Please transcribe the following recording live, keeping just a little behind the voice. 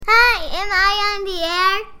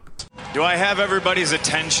Do I have everybody's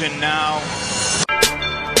attention now?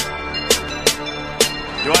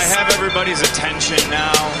 Do I have everybody's attention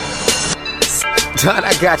now? Don,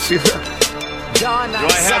 I got you. Don, do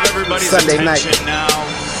I have everybody's Sunday attention night. now?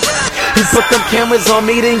 You put them cameras on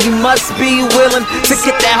me, then you must be willing to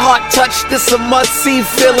get that heart touch. This a must-see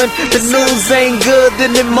feeling. The news ain't good,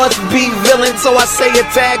 then it must be villain. So I say a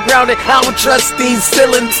tag grounded, I don't trust these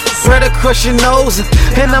ceilings. Spread across your nose,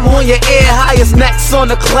 and I'm on your ear. Highest necks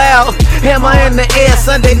on the cloud, hammer in the air.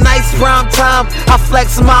 Sunday nights, prime time. I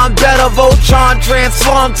flex mine better. Voltron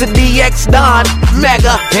transform to DX Don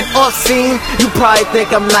Mega and off-scene. You probably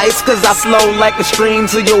think I'm nice, cause I flow like a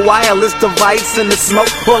stream to your wireless device. And the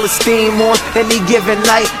smoke full of steam on any given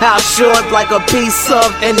night. How short like a piece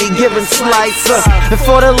of any given slice. And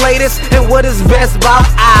for the latest and what is best about,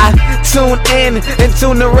 I tune in and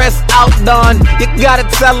tune the rest out. Don, you gotta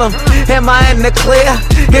tell them, am I in the clear?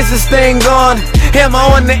 Is this thing on? Am I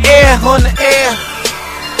on the air? On the air?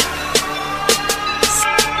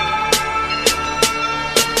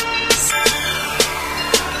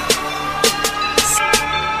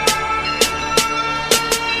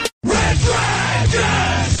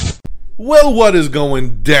 Well, what is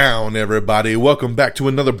going down, everybody? Welcome back to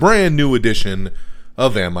another brand new edition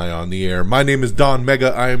of Am I on the Air? My name is Don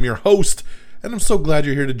Mega. I am your host, and I'm so glad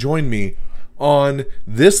you're here to join me on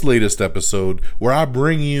this latest episode where I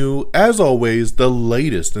bring you, as always, the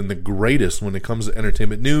latest and the greatest when it comes to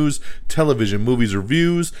entertainment news, television, movies,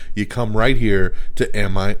 reviews. You come right here to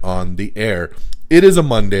Am I on the Air? It is a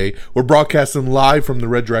Monday. We're broadcasting live from the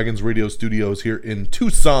Red Dragons radio studios here in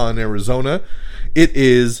Tucson, Arizona. It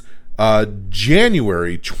is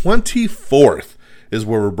January 24th is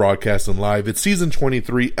where we're broadcasting live. It's season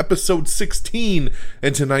 23, episode 16,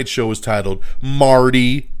 and tonight's show is titled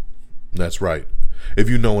Marty. That's right. If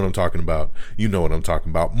you know what I'm talking about, you know what I'm talking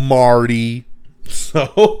about. Marty.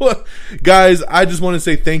 So, guys, I just want to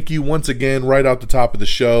say thank you once again right out the top of the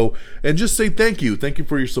show, and just say thank you. Thank you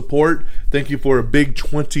for your support. Thank you for a big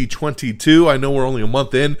 2022. I know we're only a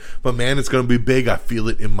month in, but man, it's going to be big. I feel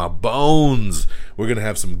it in my bones. We're going to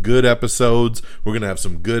have some good episodes. We're going to have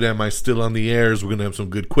some good Am I Still on the Airs. We're going to have some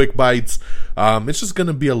good quick bites. It's just going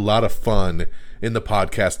to be a lot of fun in the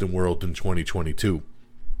podcasting world in 2022.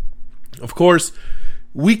 Of course,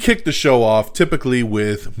 we kick the show off typically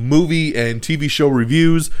with movie and TV show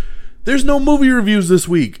reviews. There's no movie reviews this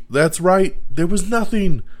week. That's right. There was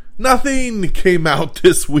nothing. Nothing came out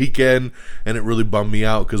this weekend, and it really bummed me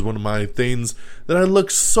out because one of my things that I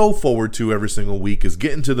look so forward to every single week is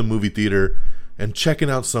getting to the movie theater and checking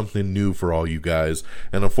out something new for all you guys.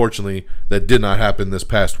 And unfortunately, that did not happen this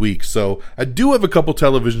past week. So I do have a couple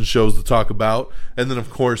television shows to talk about, and then of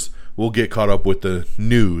course, we'll get caught up with the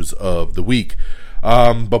news of the week.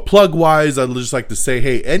 But plug-wise, I'd just like to say,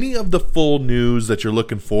 hey, any of the full news that you're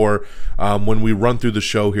looking for when we run through the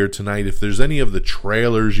show here tonight, if there's any of the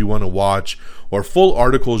trailers you want to watch or full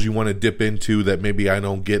articles you want to dip into that maybe I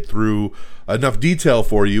don't get through enough detail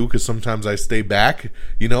for you, because sometimes I stay back,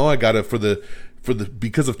 you know, I got to,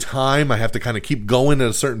 because of time, I have to kind of keep going at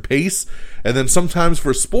a certain pace, and then sometimes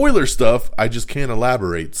for spoiler stuff, I just can't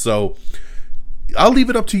elaborate. So I'll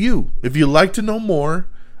leave it up to you. If you'd like to know more,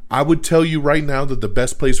 I would tell you right now that the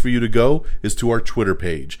best place for you to go is to our Twitter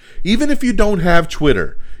page. Even if you don't have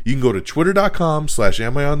Twitter, you can go to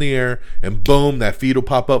twitter.com/amiontheair, and boom, that feed will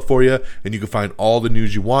pop up for you, and you can find all the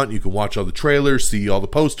news you want. You can watch all the trailers, see all the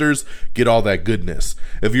posters, get all that goodness.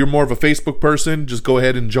 If you're more of a Facebook person, just go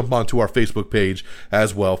ahead and jump onto our Facebook page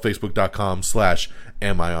as well,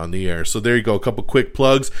 facebook.com/amiontheair. So there you go, a couple quick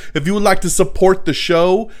plugs. If you would like to support the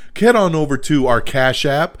show, head on over to our Cash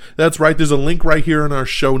App. That's right, there's a link right here in our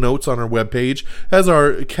show notes on our webpage as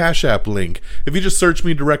our Cash App link. If you just search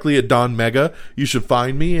me directly at Don Mega, you should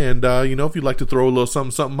find me. And, if you'd like to throw a little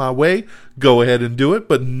something my way, go ahead and do it.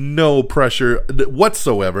 But no pressure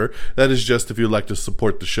whatsoever. That is just if you'd like to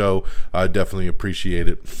support the show. I definitely appreciate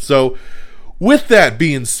it. So, with that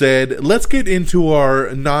being said, let's get into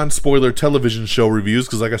our non-spoiler television show reviews,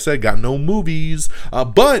 because like I said, got no movies.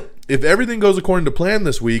 But if everything goes according to plan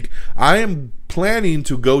this week, I am planning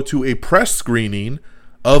to go to a press screening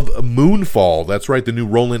of Moonfall. That's right, the new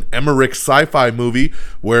Roland Emmerich sci-fi movie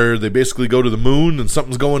where they basically go to the moon and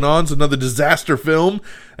something's going on. It's another disaster film,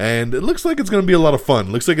 and it looks like it's going to be a lot of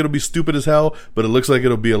fun. Looks like it'll be stupid as hell, but it looks like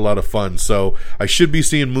it'll be a lot of fun. So I should be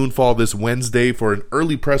seeing Moonfall this Wednesday for an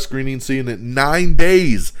early press screening, seeing it 9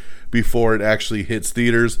 days before it actually hits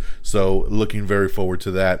theaters. So looking very forward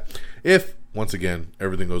to that. If once again,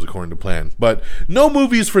 everything goes according to plan. But no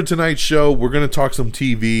movies for tonight's show. We're going to talk some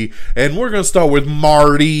TV, and we're going to start with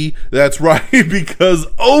Marty. That's right, because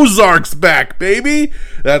Ozark's back, baby.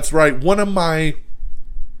 That's right, one of my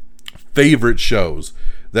favorite shows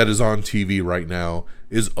that is on TV right now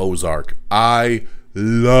is Ozark. I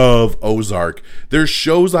love Ozark. There's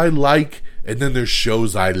shows I like, and then there's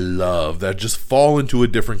shows I love that just fall into a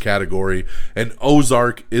different category, and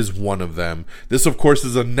Ozark is one of them. This, of course,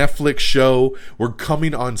 is a Netflix show. We're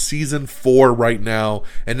coming on season 4 right now,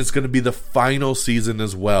 and it's going to be the final season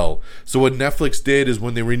as well. So what Netflix did is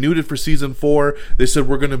when they renewed it for season 4, they said,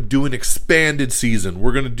 we're going to do an expanded season.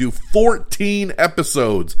 We're going to do 14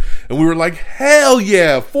 episodes. And we were like, hell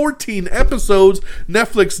yeah, 14 episodes.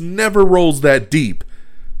 Netflix never rolls that deep.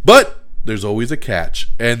 But there's always a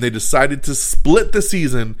catch, and they decided to split the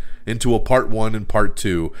season into a part 1 and part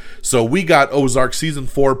 2. So we got Ozark season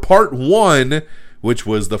 4 part 1, which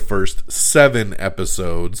was the first 7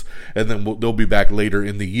 episodes, and then they'll be back later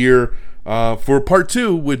in the year for part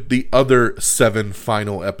 2 with the other 7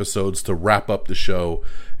 final episodes to wrap up the show,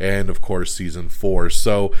 and of course season 4.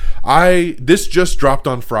 So this just dropped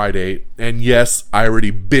on Friday, and yes, I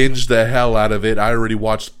already binged the hell out of it. I already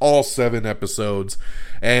watched all 7 episodes,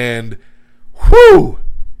 and whew,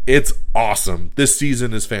 it's awesome. This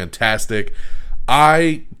season is fantastic.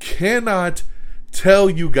 I cannot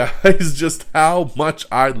tell you guys just how much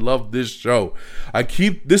I love this show.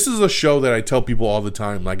 This is a show that I tell people all the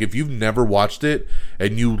time, like, if you've never watched it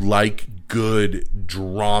and you like good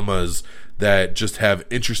dramas that just have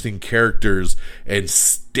interesting characters and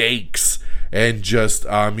stakes and just,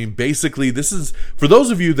 basically, this is, for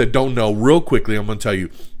those of you that don't know, real quickly, I'm going to tell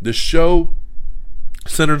you, the show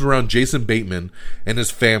centered around Jason Bateman and his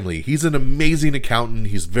family. He's an amazing accountant.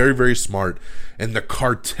 He's very, very smart. And the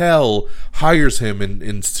cartel hires him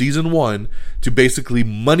in season 1 to basically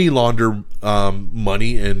money launder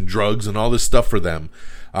money and drugs and all this stuff for them.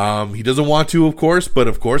 He doesn't want to, of course, but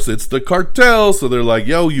of course it's the cartel. So they're like,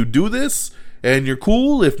 yo, you do this and you're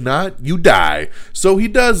cool. If not, you die. So he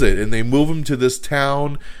does it, and they move him to this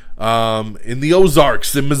town in the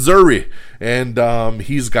Ozarks in Missouri, and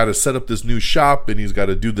he's got to set up this new shop, and he's got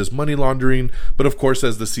to do this money laundering. But of course,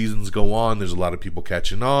 as the seasons go on, there's a lot of people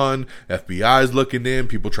catching on, FBI's looking in,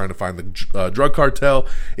 people trying to find the drug cartel.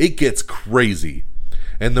 It gets crazy,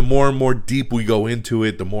 and the more and more deep we go into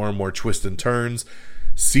it, the more and more twists and turns.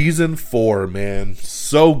 Season 4, man,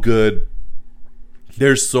 so good.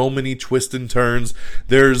 There's so many twists and turns.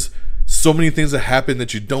 There's so many things that happen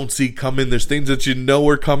that you don't see coming. There's things that you know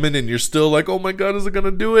are coming, and you're still like, oh my God, is it going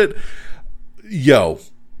to do it? Yo,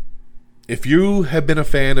 if you have been a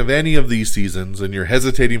fan of any of these seasons and you're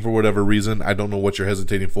hesitating for whatever reason, I don't know what you're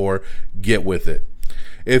hesitating for, get with it.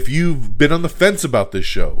 If you've been on the fence about this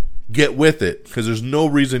show, get with it, because there's no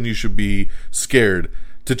reason you should be scared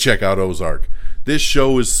to check out Ozark. This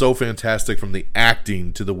show is so fantastic, from the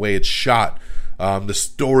acting to the way it's shot, the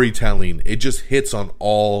storytelling. It just hits on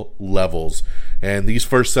all levels. And these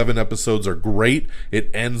first 7 episodes are great. It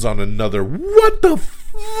ends on another what the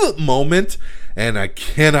moment, and I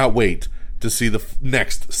cannot wait to see the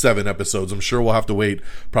next 7 episodes. I'm sure we'll have to wait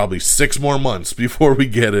probably 6 more months before we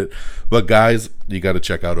get it. But guys, you got to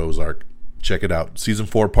check out Ozark. Check it out. Season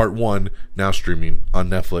 4, part 1, now streaming on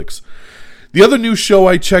Netflix. The other new show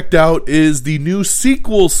I checked out is the new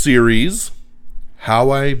sequel series,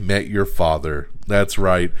 How I Met Your Father. That's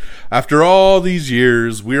right. After all these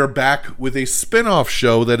years, we are back with a spin-off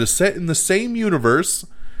show that is set in the same universe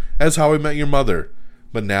as How I Met Your Mother.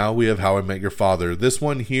 But now we have How I Met Your Father. This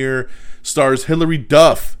one here stars Hilary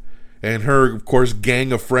Duff and her, of course,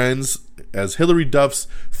 gang of friends as Hilary Duff's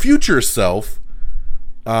future self,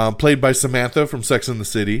 played by Samantha from Sex and the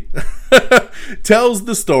City, tells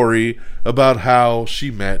the story about how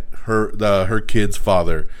she met her kid's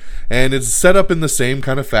father. And it's set up in the same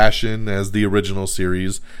kind of fashion as the original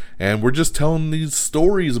series. And we're just telling these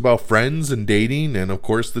stories about friends and dating, and of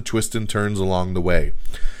course the twists and turns along the way.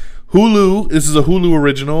 Hulu, this is a Hulu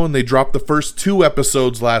original, and they dropped the first 2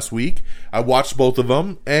 episodes last week. I watched both of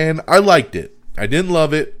them, and I liked it. I didn't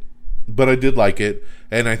love it, but I did like it,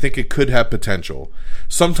 and I think it could have potential.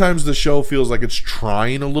 Sometimes the show feels like it's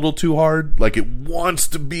trying a little too hard, like it wants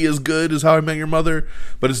to be as good as How I Met Your Mother,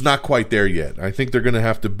 but it's not quite there yet. I think they're going to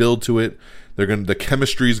have to build to it. The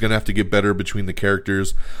chemistry is going to have to get better between the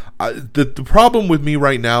characters. The problem with me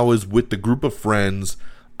right now is with the group of friends,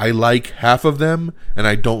 I like half of them, and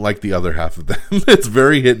I don't like the other half of them. It's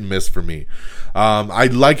very hit and miss for me. I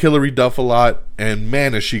like Hilary Duff a lot, and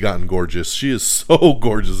man, has she gotten gorgeous. She is so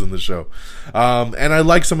gorgeous in the show. And I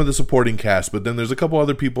like some of the supporting cast, but then there's a couple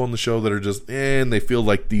other people in the show that are just, and they feel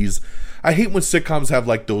like these... I hate when sitcoms have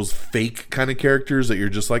like those fake kind of characters that you're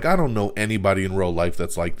just like, I don't know anybody in real life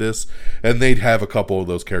that's like this. And they'd have a couple of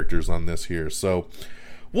those characters on this here. So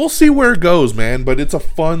we'll see where it goes, man. But it's a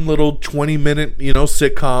fun little 20-minute,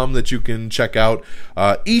 sitcom that you can check out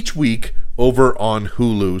each week over on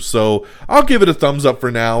Hulu. So I'll give it a thumbs up for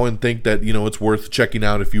now and think that, it's worth checking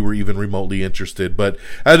out if you were even remotely interested. But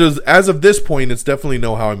as of this point, it's definitely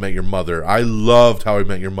no How I Met Your Mother. I loved How I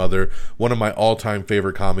Met Your Mother, one of my all-time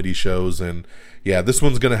favorite comedy shows. And yeah, this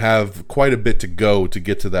one's going to have quite a bit to go to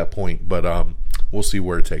get to that point. But we'll see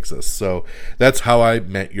where it takes us. So that's How I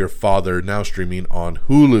Met Your Father, now streaming on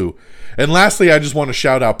Hulu. And lastly, I just want to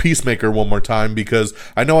shout out Peacemaker one more time, because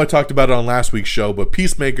I know I talked about it on last week's show, but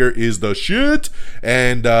Peacemaker is the shit.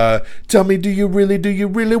 And tell me, do you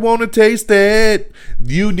really want to taste it?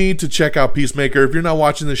 You need to check out Peacemaker. If you're not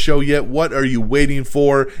watching the show yet, what are you waiting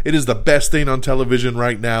for? It is the best thing on television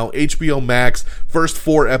right now. HBO Max, first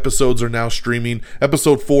 4 episodes are now streaming.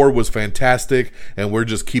 Episode 4 was fantastic, and we're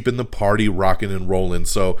just keeping the party rocking and rolling.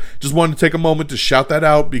 So just wanted to take a moment to shout that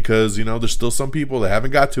out, because, there's still some people that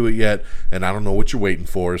haven't got to it yet, and I don't know what you're waiting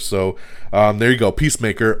for. So there you go,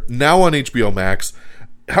 Peacemaker, now on HBO Max,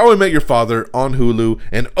 How I Met Your Father on Hulu,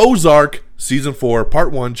 and Ozark Season 4,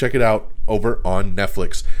 Part 1, check it out over on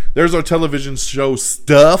Netflix. There's our television show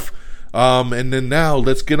stuff. And then now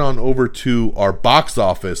let's get on over to our box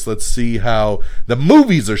office. Let's see how the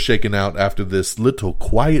movies are shaking out after this little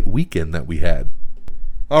quiet weekend that we had.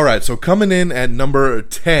 All right, so coming in at number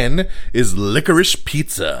 10 is Licorice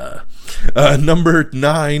Pizza. Number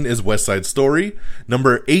 9 is West Side Story.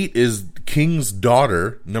 Number 8 is King's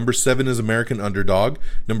Daughter. Number 7 is American Underdog.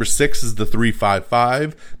 Number 6 is The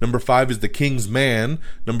 355. Number 5 is The King's Man.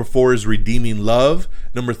 Number 4 is Redeeming Love.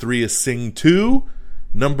 Number 3 is Sing 2.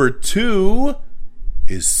 Number 2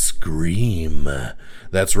 is Scream.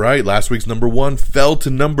 That's right, last week's number 1 fell to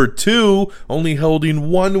number 2, only holding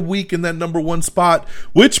 1 week in that number 1 spot,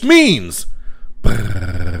 which means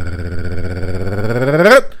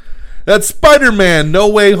that Spider-Man No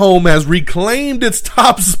Way Home has reclaimed its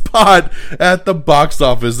top spot at the box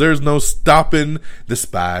office. There's no stopping the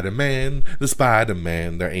Spider-Man, the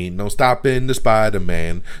Spider-Man. There ain't no stopping the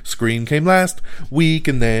Spider-Man. Scream came last week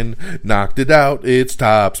and then knocked it out its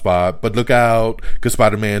top spot. But look out, because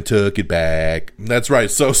Spider-Man took it back. That's right,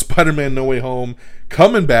 so Spider-Man No Way Home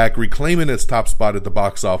coming back, reclaiming its top spot at the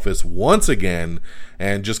box office once again,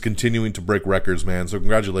 and just continuing to break records, man. So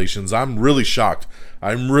congratulations. I'm really shocked.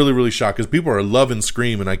 I'm really shocked, because people are loving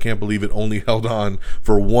Scream, and I can't believe it only held on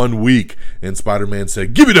for 1 week, and Spider-Man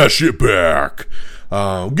said, give me that shit back.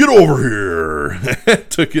 Get over here.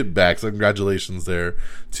 Took it back. So congratulations there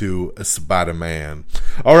to Spider-Man.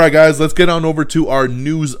 All right, guys, let's get on over to our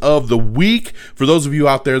news of the week. For those of you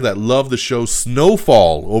out there that love the show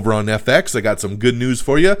Snowfall over on FX, I got some good news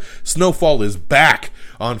for you. Snowfall is back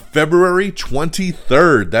on February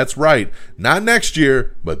 23rd. That's right. Not next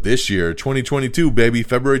year, but this year, 2022, baby.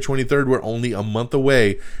 February 23rd. We're only a month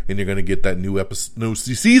away, and you're going to get that new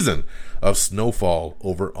season of Snowfall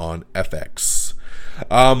over on FX.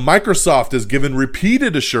 Microsoft has given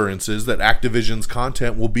repeated assurances that Activision's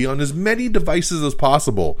content will be on as many devices as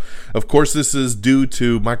possible. Of course, this is due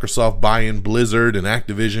to Microsoft buying Blizzard and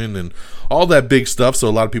Activision and all that big stuff, so a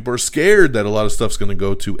lot of people are scared that a lot of stuff's going to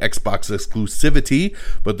go to Xbox exclusivity,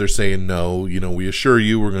 but they're saying no, we assure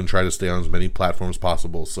you we're going to try to stay on as many platforms as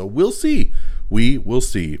possible. So we'll see. We will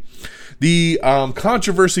see. The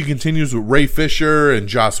controversy continues with Ray Fisher and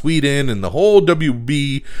Joss Whedon and the whole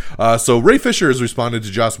WB. So Ray Fisher has responded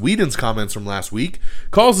to Joss Whedon's comments from last week,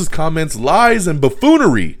 calls his comments lies and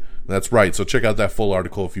buffoonery. That's right. So check out that full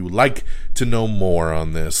article if you would like to know more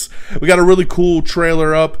on this. We got a really cool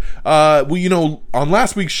trailer up. On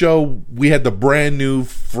last week's show, we had the brand new,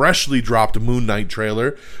 freshly dropped Moon Knight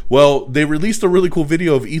trailer. Well, they released a really cool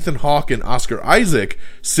video of Ethan Hawke and Oscar Isaac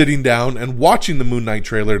sitting down and watching the Moon Knight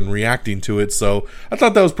trailer and reacting to it. So I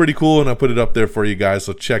thought that was pretty cool, and I put it up there for you guys.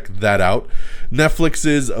 So check that out.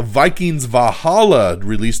 Netflix's Vikings Valhalla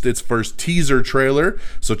released its first teaser trailer.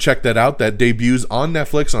 So check that out. That debuts on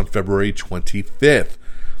Netflix on February 25th.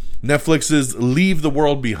 Netflix's Leave the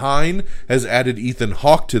World Behind has added Ethan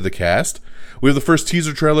Hawke to the cast. We have the first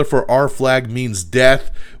teaser trailer for Our Flag Means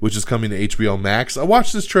Death, which is coming to HBO Max. I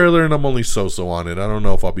watched this trailer and I'm only so-so on it. I don't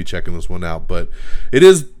know if I'll be checking this one out, but it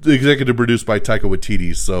is executive produced by Taika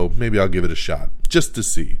Waititi, so maybe I'll give it a shot just to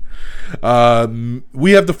see.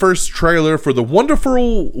 We have the first trailer for The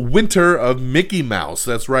Wonderful Winter of Mickey Mouse.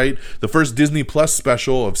 That's right, the first Disney Plus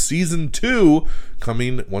special of Season 2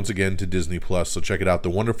 coming once again to Disney Plus. So check it out,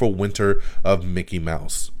 The Wonderful Winter of Mickey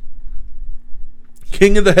Mouse.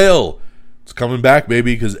 King of the Hill. It's coming back,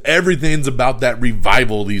 baby, because everything's about that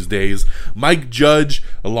revival these days. Mike Judge,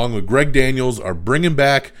 along with Greg Daniels, are bringing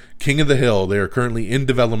back King of the Hill. They are currently in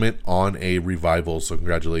development on a revival, so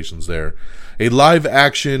congratulations there. A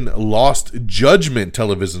live-action Lost Judgment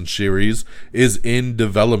television series is in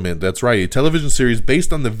development. That's right. A television series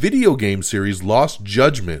based on the video game series Lost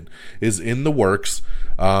Judgment is in the works,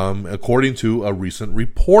 according to a recent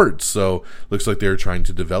report. So looks like they're trying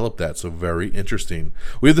to develop that. So very interesting.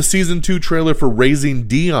 We have the season 2 trailer for Raising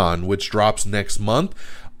Dion, which drops next month.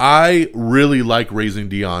 I really like Raising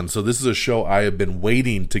Dion, so this is a show I have been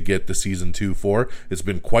waiting to get the season 2 for. It's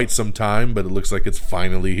been quite some time, but it looks like it's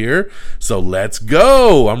finally here. So let's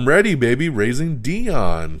go! I'm ready, baby. Raising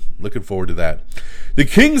Dion. Looking forward to that. The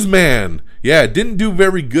Kingsman. Yeah, it didn't do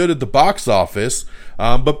very good at the box office,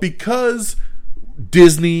 but because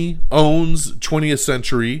Disney owns 20th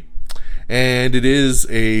Century and it is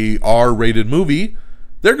a R-rated movie,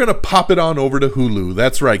 they're going to pop it on over to Hulu.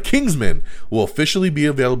 That's right. Kingsman will officially be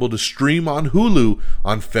available to stream on Hulu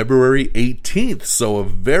on February 18th. So a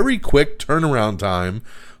very quick turnaround time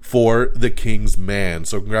for The Kingsman.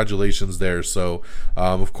 So congratulations there. So,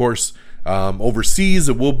 of course, overseas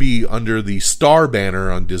it will be under the Star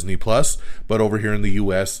banner on Disney Plus, but over here in the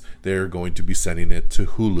US they're going to be sending it to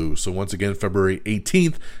Hulu. So once again, February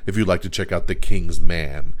 18th, if you'd like to check out The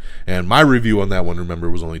Kingsman. And my review on that one,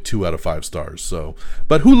 remember, was only 2 out of 5 stars. So,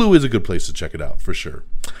 but Hulu is a good place to check it out for sure.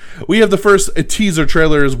 We have the first teaser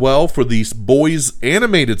trailer as well for the Boys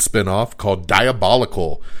animated spinoff called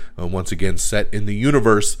Diabolical. Once again, set in the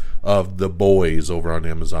universe of The Boys over on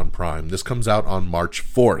Amazon Prime. This comes out on March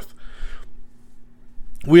 4th.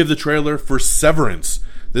 We have the trailer for Severance.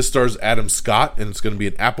 This stars Adam Scott, and it's going to be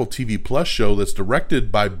an Apple TV Plus show that's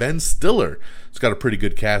directed by Ben Stiller. It's got a pretty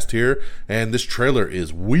good cast here, and this trailer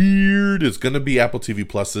is weird. It's going to be Apple TV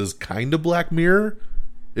Plus's kind of Black Mirror,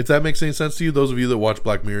 if that makes any sense to you. Those of you that watch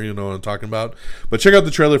Black Mirror, you know what I'm talking about. But check out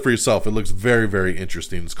the trailer for yourself. It looks very, very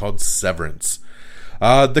interesting. It's called Severance.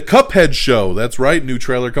 The Cuphead show, that's right, new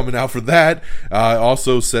trailer coming out for that.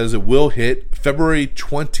 Also says it will hit February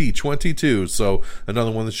 2022, so another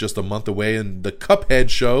one that's just a month away, and the Cuphead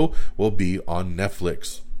show will be on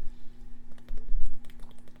Netflix.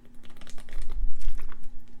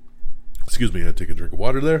 Excuse me, I had to take a drink of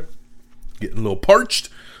water there. Getting a little parched.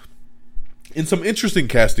 In some interesting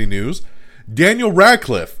casting news, Daniel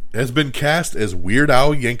Radcliffe has been cast as Weird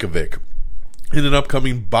Al Yankovic in an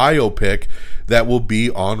upcoming biopic that will be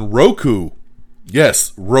on Roku.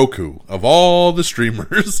 Yes, Roku. Of all the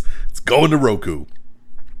streamers, it's going to Roku.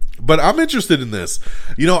 But I'm interested in this.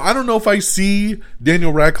 You know, I don't know if I see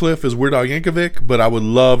Daniel Radcliffe as Weird Al Yankovic, but I would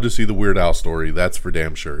love to see the Weird Al story. That's for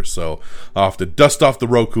damn sure. So I'll have to dust off the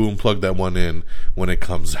Roku and plug that one in when it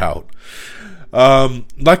comes out.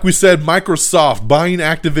 Like we said, Microsoft buying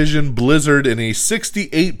Activision Blizzard in a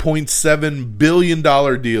 $68.7 billion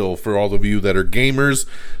deal for all of you that are gamers.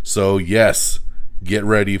 So yes, get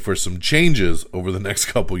ready for some changes over the next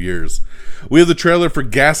couple years. We have the trailer for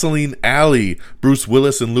Gasoline Alley. Bruce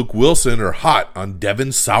Willis and Luke Wilson are hot on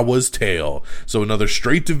Devon Sawa's tail. So another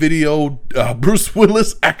straight-to-video Bruce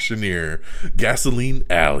Willis action here. Gasoline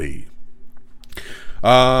Alley.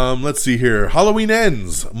 Let's see here. Halloween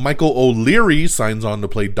Ends. Michael O'Leary signs on to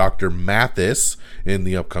play Dr. Mathis in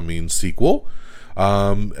the upcoming sequel.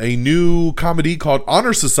 A new comedy called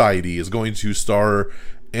Honor Society is going to star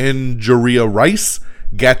Anjuria Rice,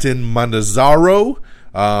 Gaten Manazzaro.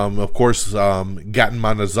 Of course, Gaten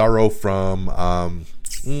Manazzaro from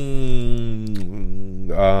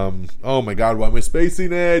oh my god, why am I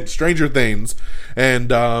spacing it? Stranger Things.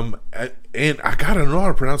 And I gotta know how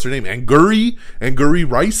to pronounce her name. Anguri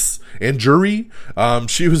Rice.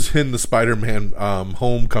 She was in the Spider-Man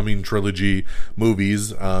Homecoming trilogy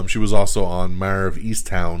movies. She was also on Mare of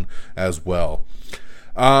Easttown as well.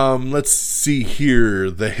 Let's see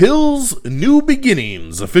here. The Hills New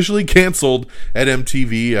Beginnings officially canceled at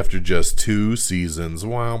MTV after just 2 seasons.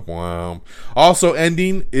 Wow, wow. Also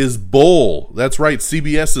ending is Bull. That's right.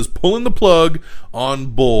 CBS is pulling the plug on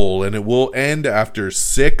Bull, and it will end after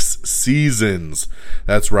 6 seasons.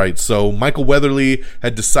 That's right. So Michael Weatherly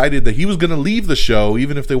had decided that he was going to leave the show,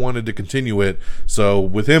 even if they wanted to continue it. So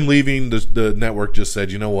with him leaving, the network just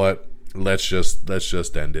said, you know what? Let's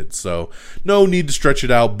just end it. So no need to stretch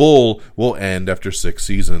it out. Bull will end after 6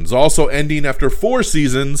 seasons. Also ending after 4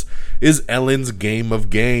 seasons is Ellen's Game of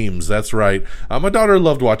Games. That's right. My daughter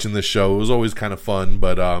loved watching this show. It was always kind of fun,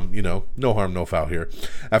 but no harm, no foul here.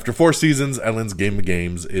 After 4 seasons, Ellen's Game of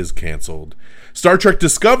Games is canceled. Star Trek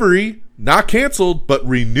Discovery, not canceled, but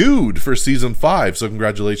renewed for season 5. So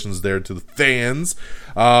congratulations there to the fans.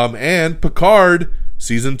 And Picard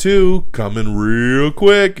Season 2 coming real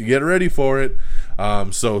quick. Get ready for it.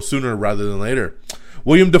 So sooner rather than later.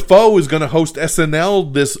 William Dafoe is going to host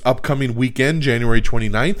SNL this upcoming weekend, January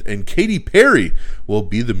 29th, and Katy Perry will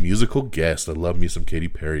be the musical guest. I love me some Katy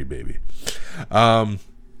Perry, baby.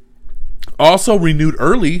 Also renewed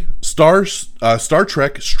early, Star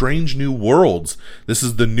Trek Strange New Worlds. This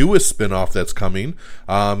is the newest spinoff that's coming,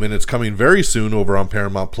 and it's coming very soon over on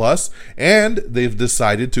Paramount Plus, and they've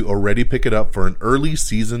decided to already pick it up for an early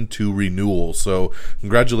Season 2 renewal. So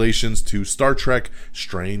congratulations to Star Trek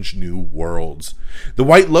Strange New Worlds. The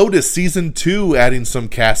White Lotus Season 2 adding some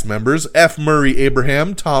cast members. F. Murray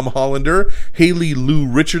Abraham, Tom Hollander, Haley Lou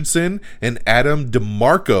Richardson, and Adam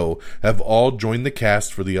DeMarco have all joined the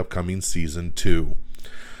cast for the upcoming Season 2.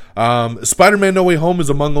 Spider-Man No Way Home is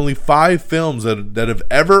among only 5 films that have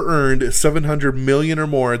ever earned $700 million or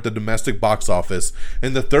more at the domestic box office,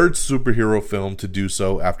 and the third superhero film to do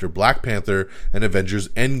so after Black Panther and Avengers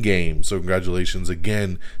Endgame. So congratulations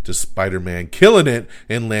again to Spider-Man, killing it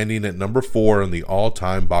and landing at number 4 on the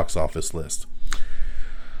all-time box office list.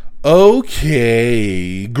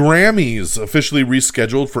 Okay, Grammys officially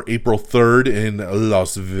rescheduled for April 3rd in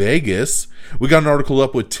Las Vegas. We got an article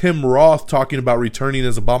up with Tim Roth talking about returning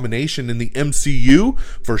as Abomination in the MCU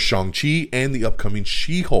for Shang-Chi and the upcoming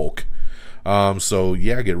She-Hulk. So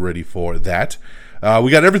yeah, get ready for that.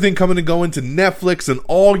 We got everything coming and going to Netflix and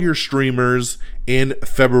all your streamers in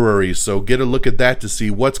February. So get a look at that to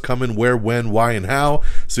see what's coming, where, when, why, and how,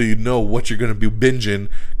 so you know what you're going to be binging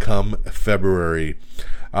come February.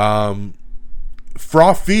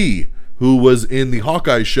 Fra-Fee, who was in the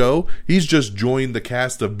Hawkeye show, he's just joined the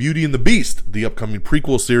cast of Beauty and the Beast, the upcoming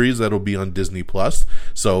prequel series that'll be on Disney Plus.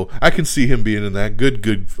 So I can see him being in that.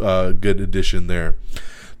 Good addition there.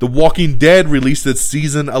 The Walking Dead released its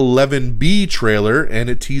Season 11B trailer, and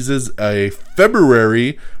it teases a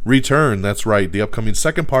February return. That's right, the upcoming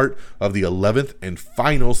second part of the 11th and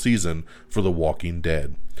final season for The Walking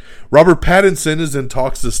Dead. Robert Pattinson is in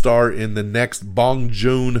talks to star in the next Bong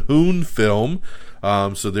Joon-ho film.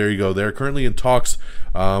 So there you go. They're currently in talks,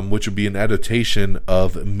 which would be an adaptation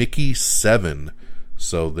of Mickey 7.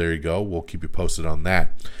 So there you go. We'll keep you posted on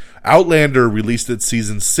that. Outlander released its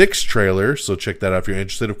Season 6 trailer, so check that out if you're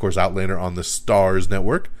interested. Of course, Outlander on the Starz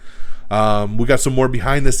Network. We got some more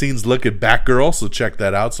behind-the-scenes look at Batgirl, so check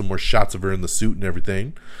that out. Some more shots of her in the suit and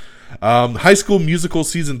everything. High School Musical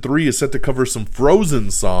Season 3 is set to cover some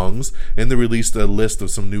Frozen songs, and they released a list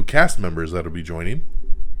of some new cast members that'll be joining.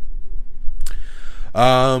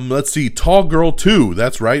 Let's see, Tall Girl 2,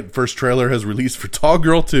 that's right, first trailer has released for Tall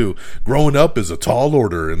Girl 2, growing up is a tall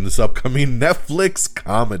order in this upcoming Netflix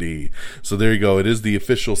comedy. So there you go, it is the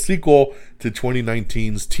official sequel to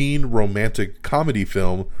 2019's teen romantic comedy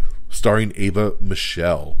film starring Ava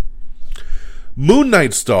Michelle. Moon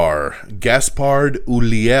Knight star Gaspard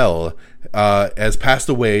Ulliel has passed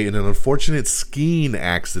away in an unfortunate skiing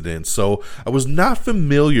accident. So I was not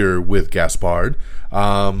familiar with Gaspard.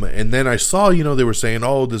 And then I saw, they were saying,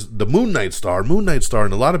 the Moon Knight star.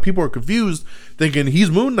 And a lot of people are confused thinking he's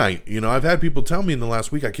Moon Knight. I've had people tell me in the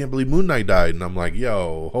last week, I can't believe Moon Knight died. And I'm like,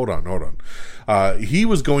 yo, hold on. He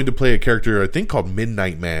was going to play a character, I think, called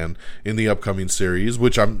Midnight Man in the upcoming series,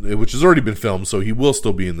 which has already been filmed, so he will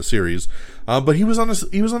still be in the series. But he was on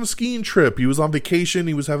a skiing trip. He was on vacation.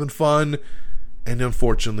 He was having fun. And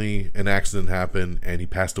unfortunately, an accident happened, and he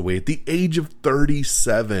passed away at the age of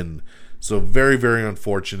 37. So very, very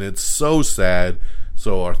unfortunate. So sad.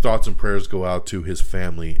 So our thoughts and prayers go out to his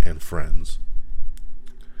family and friends.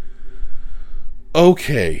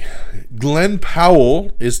 Okay, Glenn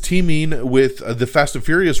Powell is teaming with the Fast and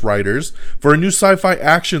Furious writers for a new sci-fi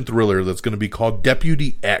action thriller that's going to be called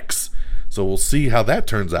Deputy X. So we'll see how that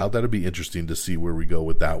turns out. That'll be interesting to see where we go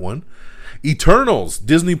with that one. Eternals.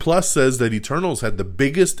 Disney Plus says that Eternals had the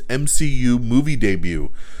biggest MCU movie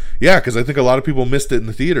debut. Yeah, because I think a lot of people missed it in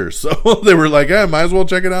the theaters. So they were like, might as well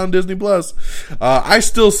check it out on Disney Plus. I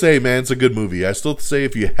still say, man, it's a good movie. I still say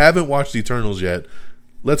if you haven't watched Eternals yet,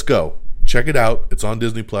 let's go. Check it out. It's on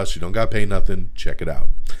Disney Plus. You don't got to pay nothing. Check it out.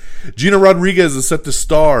 Gina Rodriguez is set to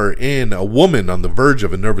star in A Woman on the Verge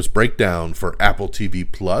of a Nervous Breakdown for Apple TV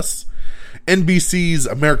Plus. NBC's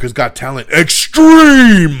America's Got Talent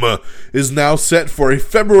Extreme is now set for a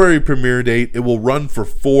February premiere date. It will run for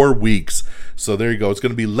 4 weeks. So there you go. It's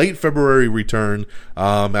going to be late February return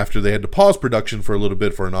after they had to pause production for a little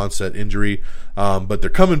bit for an onset injury. But they're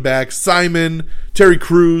coming back. Simon, Terry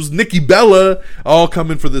Crews, Nikki Bella, all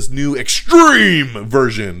coming for this new extreme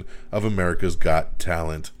version of America's Got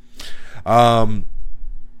Talent.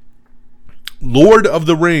 Lord of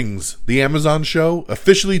the Rings, the Amazon show,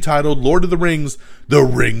 officially titled Lord of the Rings, The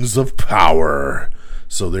Rings of Power.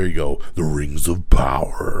 So there you go, The Rings of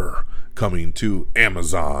Power, coming to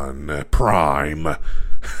Amazon Prime.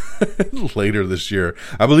 later this year.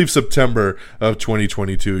 I believe September of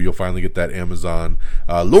 2022, you'll finally get that Amazon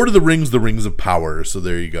Lord of the Rings of Power. So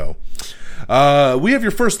there you go. We have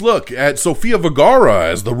your first look at Sofia Vergara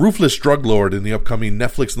as the ruthless drug lord in the upcoming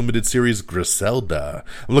Netflix limited series Griselda.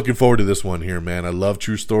 I'm looking forward to this one here, man. I love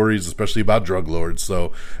true stories, especially about drug lords.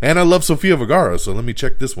 And I love Sofia Vergara, so let me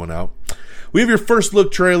check this one out. We have your first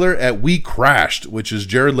look trailer at We Crashed, which is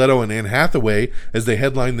Jared Leto and Anne Hathaway as they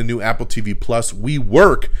headline the new Apple TV Plus We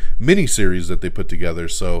Work miniseries that they put together.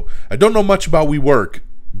 So I don't know much about We Work,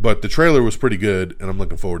 but the trailer was pretty good, and I'm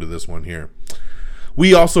looking forward to this one here.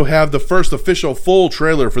 We also have the first official full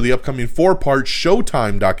trailer for the upcoming 4-part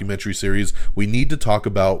Showtime documentary series, We Need to Talk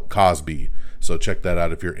About Cosby. So check that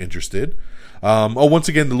out if you're interested. Once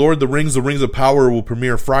again, The Lord of the Rings of Power will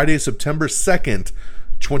premiere Friday, September 2nd,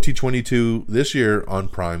 2022, this year on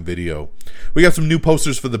Prime Video. We got some new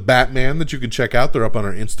posters for the Batman that you can check out. They're up on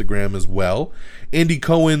our Instagram as well. Andy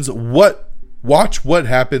Cohen's Watch What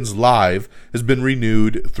Happens Live has been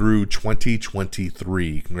renewed through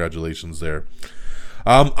 2023. Congratulations there.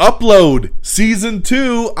 Upload Season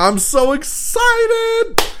 2. I'm so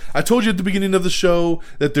excited. I told you at the beginning of the show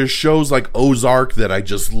that there's shows like Ozark that I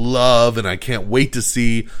just love and I can't wait to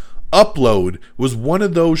see. Upload was one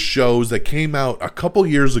of those shows that came out a couple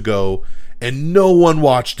years ago and no one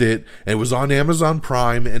watched it, and it was on Amazon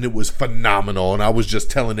Prime, and it was phenomenal, and I was just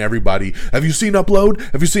telling everybody, have you seen Upload?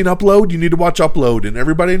 Have you seen Upload? You need to watch Upload, and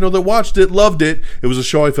everybody I know that watched it loved it. It was a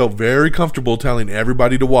show I felt very comfortable telling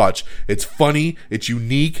everybody to watch. It's funny, it's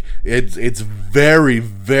unique, it's very,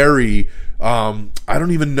 very... I don't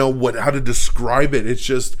even know how to describe it.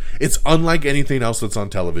 It's unlike anything else that's on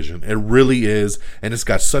television. It really is. And it's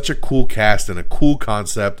got such a cool cast and a cool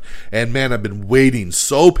concept. And man, I've been waiting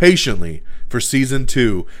so patiently for season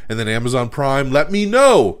 2. And then Amazon Prime let me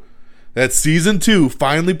know that season 2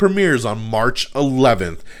 finally premieres on March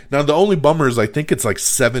 11th. Now, the only bummer is I think it's like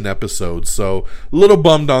 7 episodes. So a little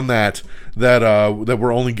bummed on that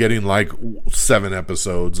we're only getting like 7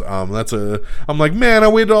 episodes. I'm like, man, I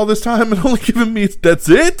waited all this time and only giving me, that's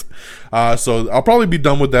it. So I'll probably be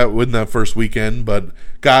done with that within that first weekend. But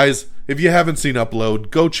guys, if you haven't seen Upload,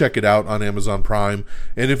 go check it out on Amazon Prime.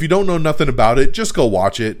 And if you don't know nothing about it, just go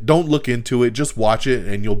watch it. Don't look into it. Just watch it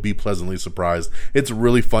and you'll be pleasantly surprised. It's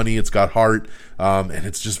really funny. It's got heart. And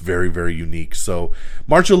it's just very, very unique. So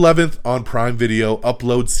March 11th on Prime Video,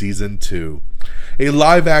 Upload Season 2. A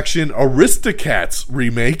live-action Aristocats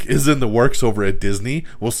remake is in the works over at Disney.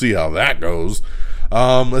 We'll see how that goes.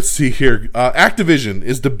 Let's see here. Activision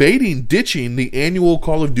is debating ditching the annual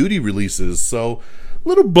Call of Duty releases. So a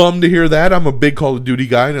little bummed to hear that. I'm a big Call of Duty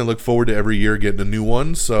guy, and I look forward to every year getting a new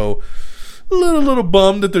one. So a little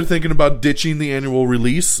bummed that they're thinking about ditching the annual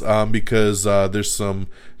release because there's some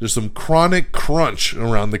chronic crunch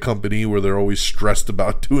around the company where they're always stressed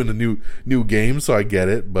about doing a new game. So I get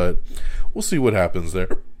it, but we'll see what happens there.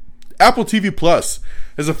 Apple TV Plus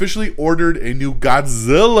has officially ordered a new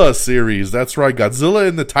Godzilla series. That's right, Godzilla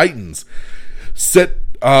and the Titans, set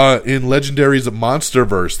in Legendary's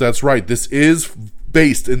Monsterverse. That's right, this is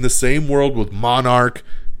based in the same world with Monarch,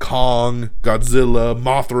 Kong, Godzilla,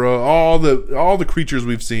 Mothra, all the creatures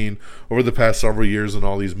we've seen over the past several years in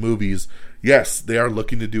all these movies. Yes, they are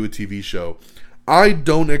looking to do a TV show. I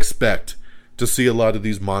don't expect to see a lot of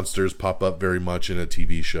these monsters pop up very much in a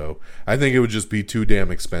TV show. I think it would just be too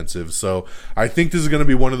damn expensive. So I think this is going to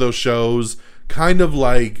be one of those shows, kind of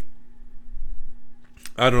like,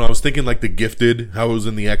 I don't know, I was thinking like The Gifted, how it was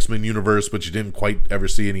in the X-Men universe, but you didn't quite ever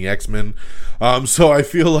see any X-Men. So I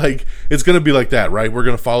feel like it's going to be like that, right? We're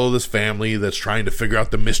going to follow this family that's trying to figure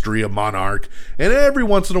out the mystery of Monarch. And every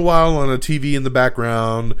once in a while on a TV in the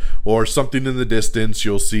background or something in the distance,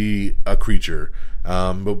 you'll see a creature.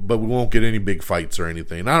 But we won't get any big fights or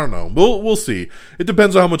anything. I don't know. We'll see. It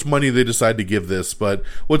depends on how much money they decide to give this. But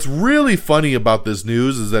what's really funny about this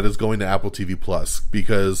news is that it's going to Apple TV Plus,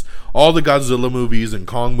 because all the Godzilla movies and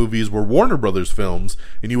Kong movies were Warner Brothers films,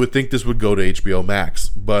 and you would think this would go to HBO Max.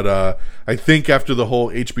 But I think after the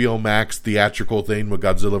whole HBO Max theatrical thing with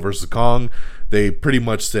Godzilla vs. Kong, they pretty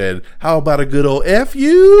much said, how about a good old F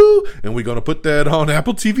you? And we're going to put that on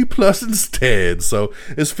Apple TV Plus instead. So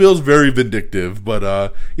this feels very vindictive.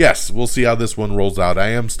 But yes, we'll see how this one rolls out. I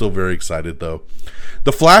am still very excited, though.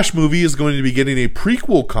 The Flash movie is going to be getting a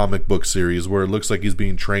prequel comic book series where it looks like he's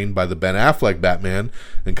being trained by the Ben Affleck Batman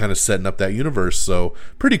and kind of setting up that universe. So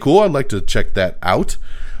pretty cool. I'd like to check that out.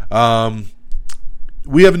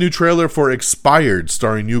 We have a new trailer for Expired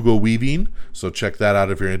starring Hugo Weaving. So check that out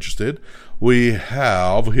if you're interested. We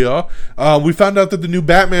have here, we found out that the new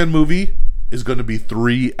Batman movie is going to be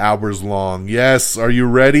 3 hours long. Yes, are you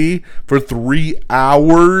ready for 3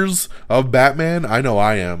 hours of Batman? I know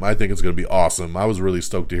I am. I think it's going to be awesome. I was really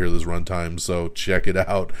stoked to hear this runtime, so check it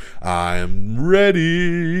out. I'm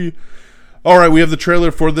ready. All right, we have the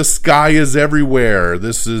trailer for The Sky is Everywhere.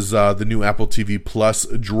 This is the new Apple TV Plus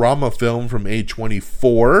drama film from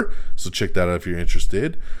A24, so check that out if you're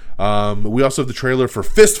interested. We also have the trailer for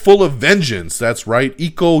Fistful of Vengeance. That's right,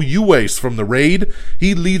 Iko Uwais from The Raid.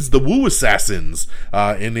 He leads the Wu Assassins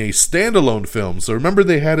in a standalone film. So remember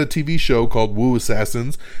they had a TV show called Wu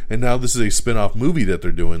Assassins, and now this is a spin-off movie that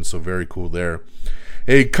they're doing, so very cool there.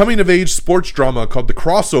 A coming-of-age sports drama called The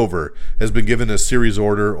Crossover has been given a series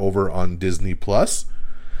order over on Disney+.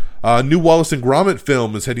 A new Wallace and Gromit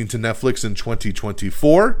film is heading to Netflix in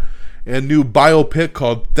 2024. A new biopic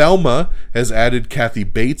called Thelma has added Kathy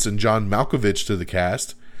Bates and John Malkovich to the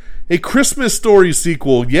cast. A Christmas Story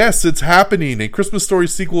sequel, yes, it's happening. A Christmas Story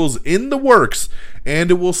sequel is in the works, and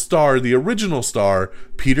it will star the original star,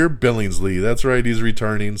 Peter Billingsley. That's right, he's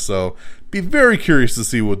returning, so be very curious to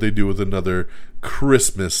see what they do with another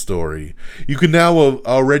Christmas Story. You can now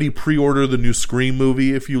already pre-order the new Scream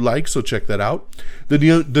movie if you like, so check that out. The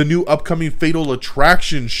new upcoming Fatal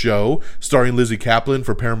Attraction show starring Lizzie Kaplan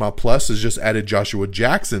for Paramount Plus has just added Joshua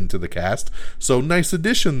Jackson to the cast, so nice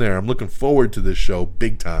addition there. I'm looking forward to this show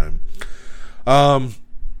big time.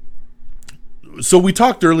 So we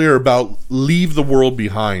talked earlier about Leave the World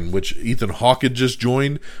Behind, which Ethan Hawke had just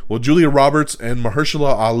joined. Well, Julia Roberts and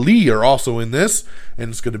Mahershala Ali are also in this,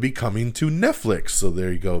 and it's going to be coming to Netflix. So there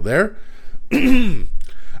you go there.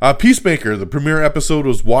 Peacemaker, the premiere episode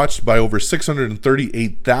was watched by over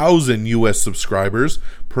 638,000 U.S. subscribers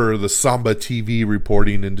per the Samba TV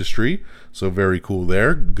reporting industry. So very cool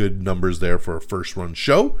there. Good numbers there for a first-run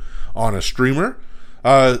show on a streamer.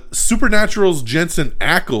 Supernatural's Jensen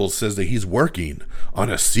Ackles says that he's working on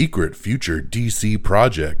a secret future DC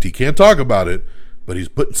project. He can't talk about it, but he's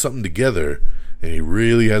putting something together, and he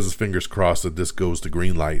really has his fingers crossed that this goes to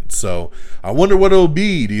green light. So I wonder what it'll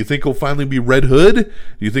be. Do you think he'll finally be Red Hood? Do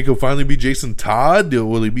you think he'll finally be Jason Todd?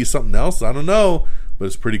 Will he be something else? I don't know, but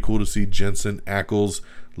it's pretty cool to see Jensen Ackles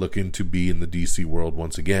looking to be in the DC world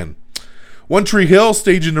once again. One Tree Hill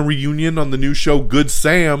staging a reunion on the new show Good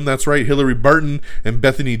Sam. That's right, Hillary Burton and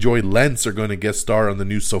Bethany Joy Lentz are going to guest star on the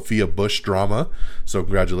new Sophia Bush drama. So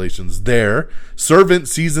congratulations there. Servant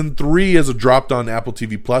Season 3 has dropped on Apple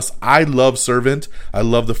TV Plus. I love Servant. I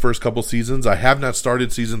love the first couple seasons. I have not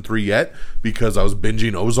started Season 3 yet because I was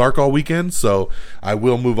binging Ozark all weekend. So I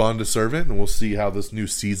will move on to Servant, and we'll see how this new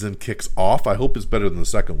season kicks off. I hope it's better than the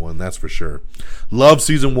second one, that's for sure. Love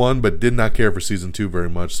Season 1, but did not care for Season 2 very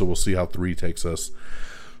much, so we'll see how 3 takes us.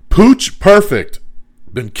 Pooch Perfect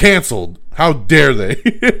been canceled. How dare they?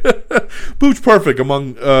 Pooch Perfect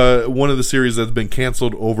among one of the series that's been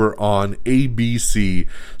canceled over on ABC.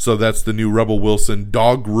 So that's the new Rebel Wilson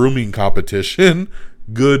dog grooming competition.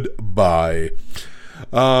 Goodbye.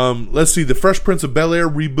 Let's see. The Fresh Prince of Bel-Air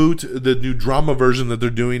reboot, the new drama version that they're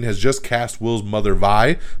doing, has just cast Will's mother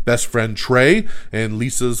Vi, best friend Trey, and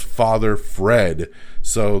Lisa's father Fred.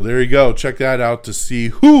 So there you go. Check that out to see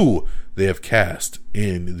who they have cast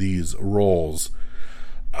in these roles.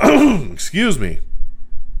 Excuse me.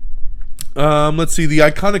 Let's see. The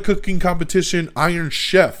iconic cooking competition Iron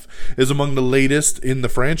Chef is among the latest in the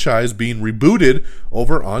franchise being rebooted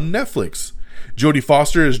over on Netflix. Jodie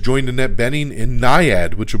Foster has joined Annette Bening in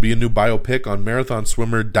Nyad, which will be a new biopic on marathon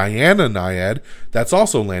swimmer Diana Nyad. That's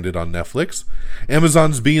also landed on Netflix.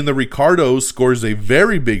 Amazon's Being the Ricardos scores a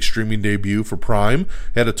very big streaming debut for Prime.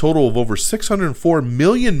 It had a total of over 604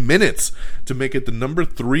 million minutes to make it the number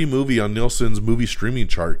 3 movie on Nielsen's movie streaming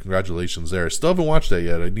chart. Congratulations there. I still haven't watched that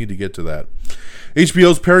yet. I need to get to that.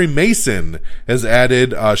 HBO's Perry Mason has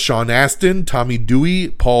added Sean Astin, Tommy Dewey,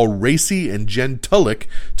 Paul Raci, and Jen Tulloch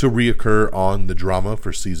to reoccur on the drama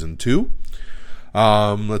for season 2.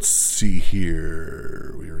 Let's see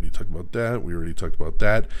here. We already talked about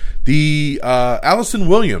that. The Allison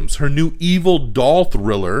Williams, her new evil doll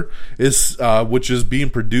thriller, is which is being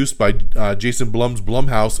produced by Jason Blum's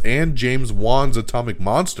Blumhouse and James Wan's Atomic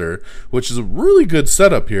Monster, which is a really good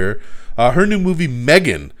setup here. Her new movie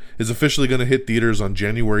Megan is officially going to hit theaters on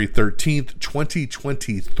January 13th,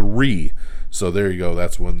 2023. So there you go.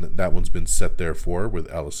 That's when that one's been set there for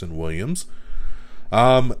with Allison Williams.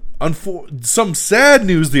 Some sad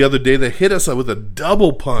news the other day that hit us with a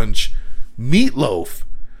double punch. Meatloaf.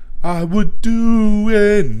 I would do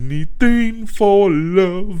anything for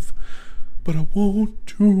love, but I won't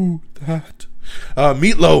do that.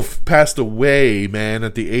 Meatloaf passed away, man,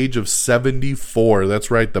 at the age of 74. That's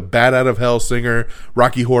right, the Bat Out of Hell singer,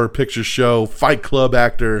 Rocky Horror Picture Show, Fight Club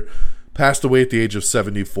actor, passed away at the age of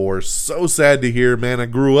 74. So sad to hear, man. I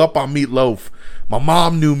grew up on Meatloaf. My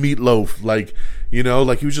mom knew Meatloaf. Like, you know,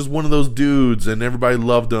 like he was just one of those dudes and everybody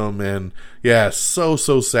loved him. And yeah, so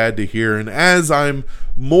sad to hear. And as I'm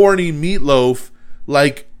mourning Meatloaf,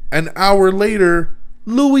 like an hour later,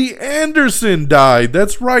 Louis Anderson died.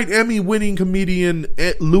 That's right. Emmy-winning comedian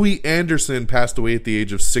Louis Anderson passed away at the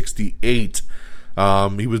age of 68.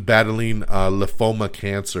 He was battling lymphoma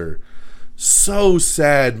cancer. So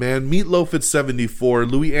sad, man. Meatloaf at 74,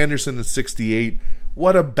 Louis Anderson at 68.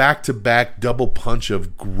 What a back-to-back double punch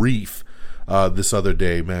of grief this other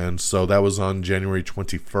day, man. So that was on January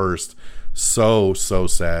 21st. So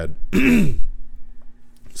sad.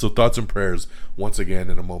 So thoughts and prayers once again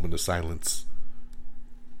in a moment of silence.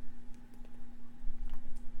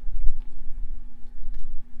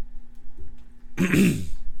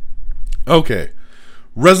 Okay.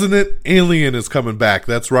 Resident Alien is coming back.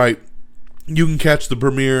 That's right. You can catch the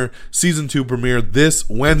premiere, season 2 premiere this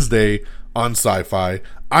Wednesday on Sci-Fi.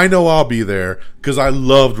 I know I'll be there because I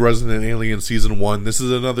loved Resident Alien season 1. This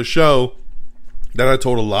is another show that I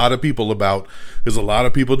told a lot of people about because a lot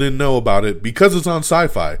of people didn't know about it because it's on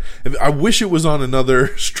Sci-Fi. I wish it was on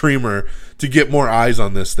another streamer to get more eyes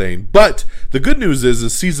on this thing. But the good news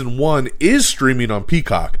is season 1 is streaming on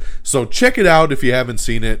Peacock. So check it out if you haven't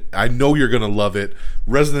seen it. I know you're going to love it.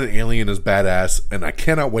 Resident Alien is badass, and I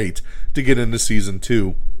cannot wait to get into season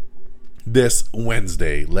 2 this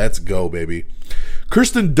Wednesday. Let's go, baby.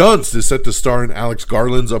 Kirsten Dunst is set to star in Alex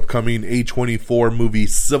Garland's upcoming A24 movie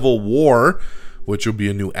Civil War, which will be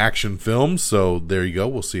a new action film. So there you go.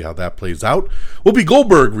 We'll see how that plays out. Whoopi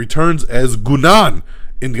Goldberg returns as Gunan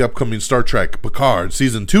in the upcoming Star Trek Picard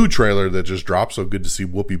Season 2 trailer that just dropped. So good to see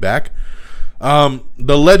Whoopi back.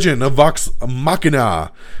 The Legend of Vox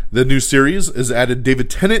Machina, the new series, has added David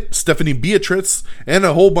Tennant, Stephanie Beatriz, and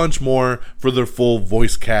a whole bunch more for their full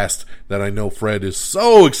voice cast that I know Fred is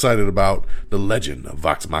so excited about. The Legend of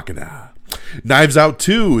Vox Machina. Knives Out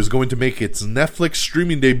 2 is going to make its Netflix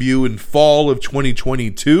streaming debut in fall of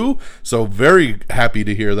 2022. So very happy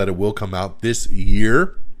to hear that it will come out this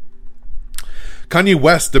year. Kanye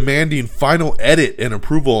West demanding final edit and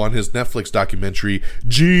approval on his Netflix documentary,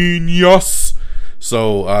 Genius.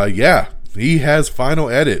 So, yeah, he has final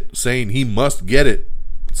edit saying he must get it.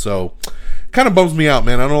 So, kind of bums me out,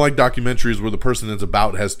 man. I don't like documentaries where the person it's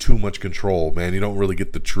about has too much control, man. You don't really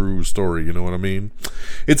get the true story, you know what I mean?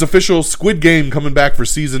 It's official, Squid Game coming back for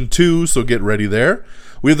season 2, so get ready there.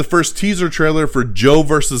 We have the first teaser trailer for Joe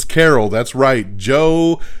versus Carol. That's right,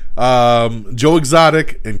 Joe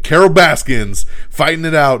Exotic and Carol Baskins fighting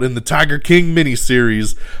it out in the Tiger King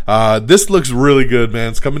miniseries. This looks really good,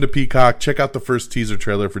 man. It's coming to Peacock. Check out the first teaser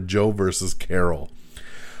trailer for Joe versus Carol.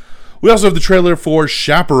 We also have the trailer for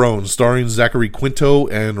Chaperone, starring Zachary Quinto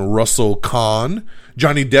and Russell Kahn.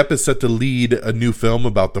 Johnny Depp is set to lead a new film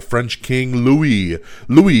about the French King Louis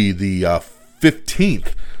the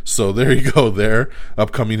 15th. So there you go there.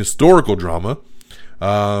 Upcoming historical drama.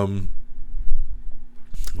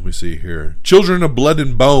 Let me see here. Children of Blood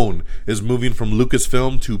and Bone is moving from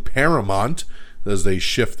Lucasfilm to Paramount as they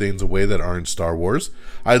shift things away that aren't Star Wars.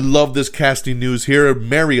 I love this casting news here.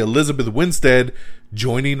 Mary Elizabeth Winstead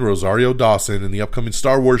joining Rosario Dawson in the upcoming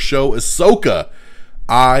Star Wars show Ahsoka.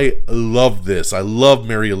 I love this. I love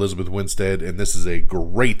Mary Elizabeth Winstead, and this is a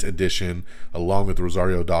great addition along with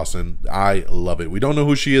Rosario Dawson. I love it. We don't know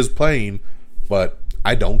who she is playing, but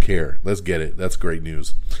I don't care. Let's get it. That's great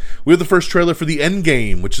news. We have the first trailer for The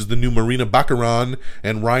Endgame, which is the new Marina Baccarin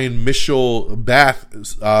and Ryan Mitchell Bath.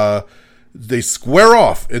 They square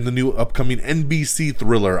off in the new upcoming NBC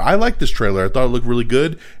thriller. I like this trailer. I thought it looked really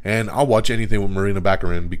good, and I'll watch anything with Marina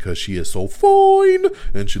Baccarin because she is so fine,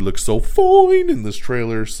 and she looks so fine in this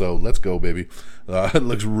trailer. So let's go, baby. It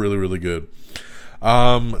looks really, really good.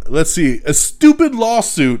 Let's see. A stupid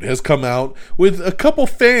lawsuit has come out with a couple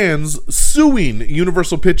fans suing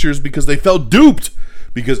Universal Pictures because they felt duped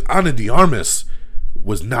because Ana de Armas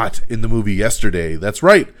was not in the movie yesterday. That's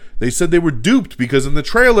right. They said they were duped because in the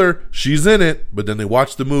trailer, she's in it, but then they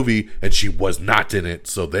watched the movie and she was not in it,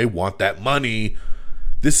 so they want that money.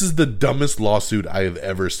 This is the dumbest lawsuit I have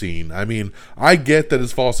ever seen. I mean, I get that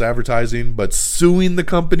it's false advertising, but suing the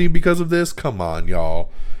company because of this? Come on,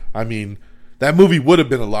 y'all. I mean, that movie would have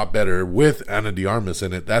been a lot better with Ana de Armas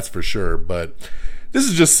in it, that's for sure, but this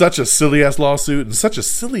is just such a silly-ass lawsuit and such a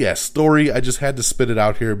silly-ass story. I just had to spit it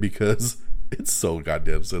out here because it's so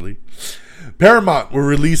goddamn silly. Paramount will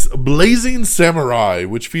release Blazing Samurai,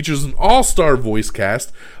 which features an all-star voice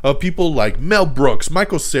cast of people like Mel Brooks,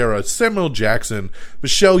 Michael Cera, Samuel Jackson,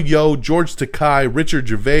 Michelle Yeoh, George Takei, Richard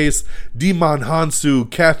Gervais, Djimon Hounsou,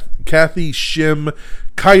 Kathy Shim,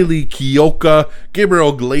 Kylie Kiyoko,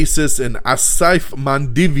 Gabriel Iglesias, and Asif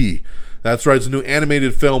Mandivi. That's right, it's a new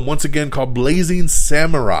animated film, once again called Blazing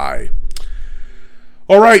Samurai.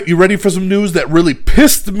 All right, you ready for some news that really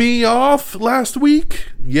pissed me off last week?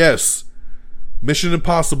 Yes. Mission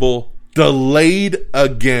Impossible delayed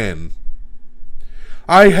again.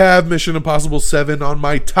 I have Mission Impossible 7 on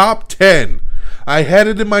my top 10. I had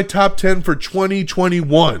it in my top 10 for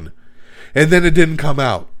 2021. And then it didn't come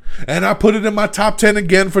out. And I put it in my top 10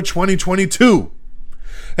 again for 2022.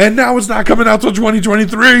 And now it's not coming out till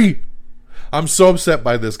 2023. I'm so upset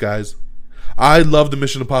by this, guys. I love the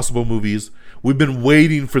Mission Impossible movies. We've been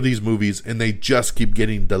waiting for these movies, and they just keep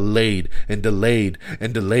getting delayed and delayed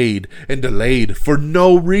and delayed and delayed for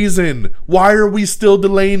no reason. Why are we still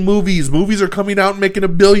delaying movies? Movies are coming out and making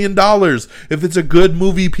 $1 billion. If it's a good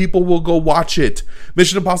movie, people will go watch it.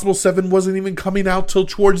 Mission Impossible 7 wasn't even coming out till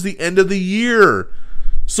towards the end of the year.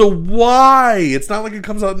 So why? It's not like it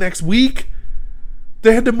comes out next week.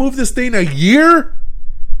 They had to move this thing a year?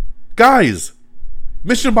 Guys,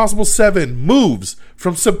 Mission Impossible 7 moves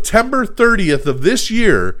from September 30th of this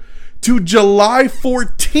year to July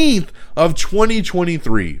 14th of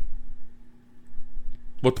 2023.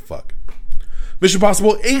 What the fuck? Mission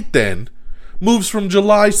Impossible 8 then moves from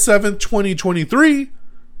July 7th, 2023.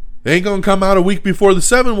 They ain't gonna come out a week before the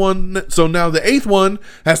 7th one, so now the 8th one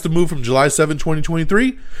has to move from July 7th,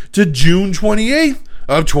 2023 to June 28th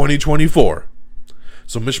of 2024.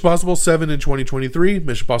 So Mission Impossible 7 in 2023,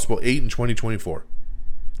 Mission Impossible 8 in 2024.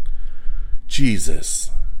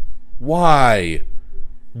 Jesus. Why?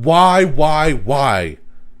 Why?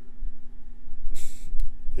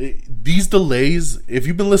 These delays, if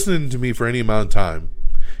you've been listening to me for any amount of time,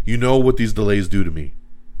 you know what these delays do to me.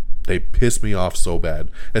 They piss me off so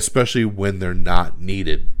bad, especially when they're not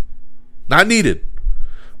needed. Not needed.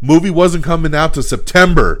 Movie wasn't coming out to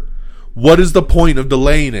September. What is the point of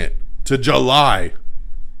delaying it to July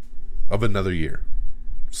of another year?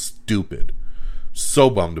 Stupid. So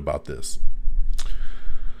bummed about this.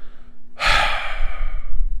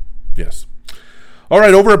 Yes. All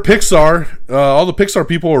right, over at Pixar, all the Pixar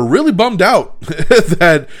people are really bummed out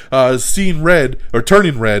that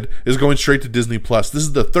Turning Red is going straight to Disney Plus. This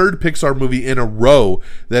is the third Pixar movie in a row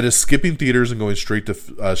that is skipping theaters and going straight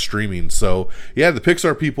to streaming. So, yeah, the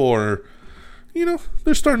Pixar people are,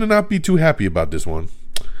 they're starting to not be too happy about this one.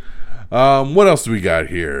 What else do we got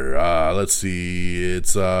here? Let's see.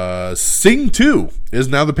 It's Sing 2 is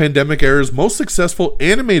now the pandemic era's most successful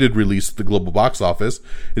animated release at the global box office.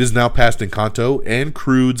 It is now past Encanto and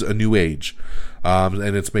Crude's A New Age.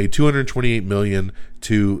 And it's made $228 million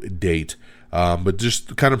to date. But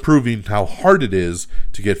just kind of proving how hard it is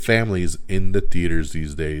to get families in the theaters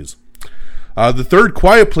these days. The third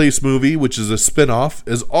Quiet Place movie, which is a spinoff,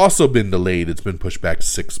 has also been delayed. It's been pushed back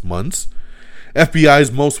 6 months.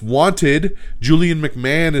 FBI's Most Wanted, Julian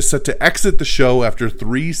McMahon, is set to exit the show after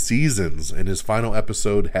 3 seasons, and his final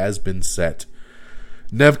episode has been set.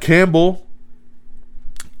 Neve Campbell,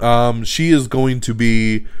 she returned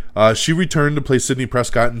to play Sidney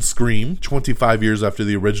Prescott in Scream 25 years after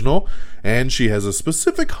the original, and she has a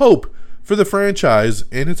specific hope for the franchise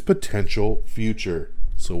and its potential future.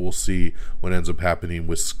 So we'll see what ends up happening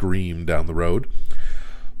with Scream down the road.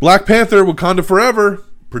 Black Panther: Wakanda Forever.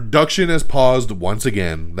 Production has paused once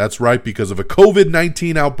again. That's right, because of a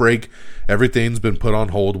COVID-19 outbreak, everything's been put on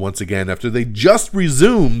hold once again after they just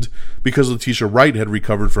resumed because Letitia Wright had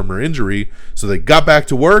recovered from her injury. So they got back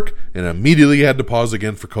to work and immediately had to pause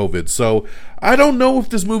again for COVID. So I don't know if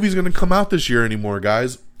this movie's going to come out this year anymore,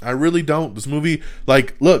 guys. I really don't. This movie,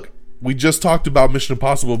 look, we just talked about Mission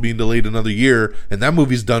Impossible being delayed another year, and that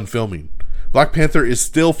movie's done filming. Black Panther is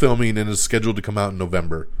still filming and is scheduled to come out in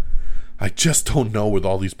November. I just don't know with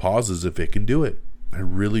all these pauses if it can do it. I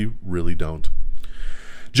really, really don't.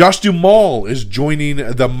 Josh Duhamel is joining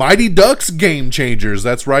the Mighty Ducks Game Changers.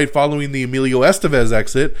 That's right, following the Emilio Estevez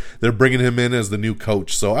exit, they're bringing him in as the new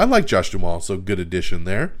coach. So I like Josh Duhamel, so good addition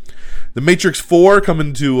there. The Matrix 4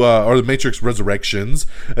 The Matrix Resurrections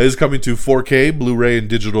is coming to 4K, Blu-ray, and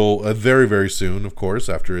digital very, very soon, of course,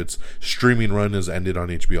 after its streaming run has ended on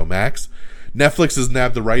HBO Max. Netflix has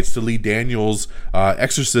nabbed the rights to Lee Daniels'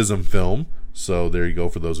 Exorcism film, So there you go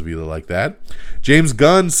for those of you that like that. James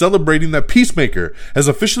Gunn celebrating that Peacemaker has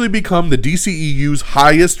officially become the DCEU's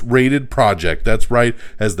highest rated project. That's right,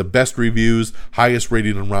 has the best reviews, highest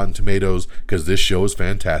rating on Rotten Tomatoes, because this show is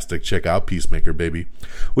fantastic. Check out Peacemaker, baby.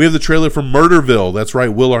 We have the trailer for Murderville. That's right,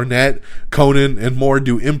 Will Arnett, Conan, and more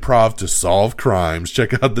do improv to solve crimes.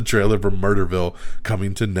 Check out the trailer for Murderville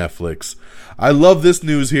coming to Netflix. I love this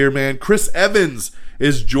news here, man. Chris Evans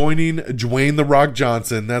is joining Dwayne "The Rock"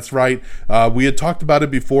 Johnson. That's right. We had talked about it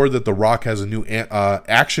before that The Rock has a new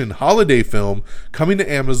action holiday film coming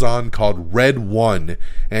to Amazon called Red One,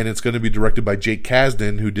 and it's going to be directed by Jake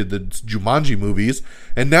Kasdan, who did the Jumanji movies,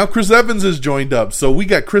 and now Chris Evans is joined up. So we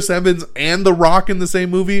got Chris Evans and The Rock in the same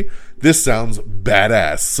movie. This sounds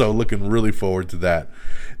badass. So looking really forward to that.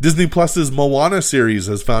 Disney Plus's Moana series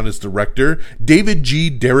has found its director. David G.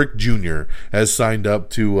 Derrick Jr. has signed up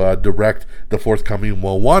to direct the forthcoming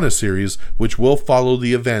Moana series, which will follow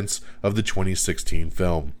the events of the 2016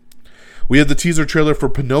 film. We have the teaser trailer for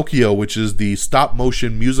Pinocchio, which is the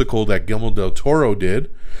stop-motion musical that Guillermo del Toro did.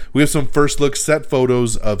 We have some first-look set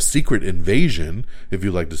photos of Secret Invasion, if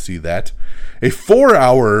you'd like to see that. A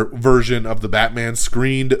 4-hour version of The Batman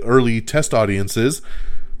screened early test audiences.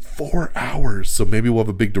 4 hours, so maybe we'll have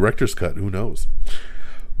a big director's cut. Who knows?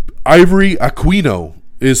 Ivory Aquino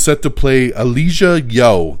is set to play Elijah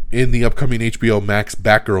Yo in the upcoming HBO Max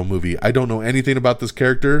Batgirl movie. I don't know anything about this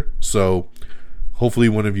character, so hopefully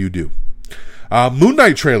one of you do. Moon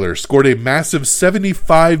Knight trailer scored a massive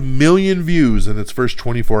 75 million views in its first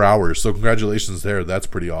 24 hours, so congratulations there. That's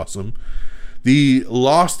pretty awesome. The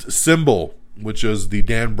Lost Symbol, which is the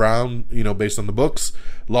Dan Brown, based on the books,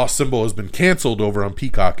 Lost Symbol has been canceled over on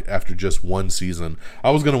Peacock after just one season.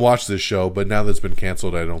 I was going to watch this show, but now that it's been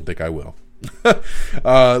canceled, I don't think I will.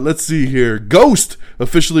 Let's see here. Ghost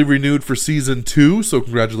officially renewed for season 2, so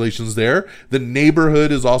congratulations there. The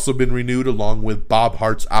Neighborhood has also been renewed along with Bob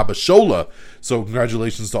Hart's Abishola, so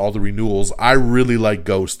congratulations to all the renewals. I really like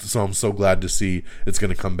Ghost, so I'm so glad to see it's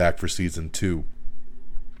going to come back for season 2.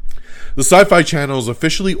 The Sci-Fi Channel has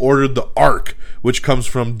officially ordered The Ark, which comes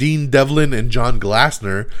from Dean Devlin and John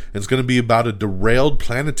Glassner, and it's going to be about a derailed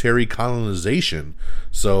planetary colonization.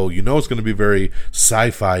 So it's going to be very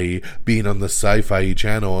sci-fi being on the Sci-Fi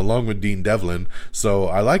Channel along with Dean Devlin. So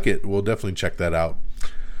I like it. We'll definitely check that out.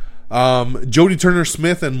 Jodie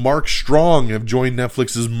Turner-Smith and Mark Strong have joined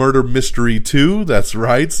Netflix's Murder Mystery 2. That's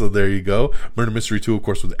right. So there you go. Murder Mystery 2, of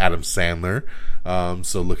course, with Adam Sandler.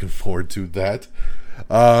 So looking forward to that.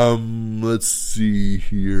 Let's see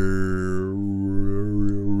here.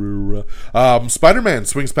 Spider-Man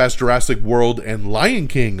swings past Jurassic World and Lion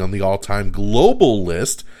King on the all-time global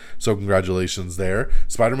list. So congratulations there.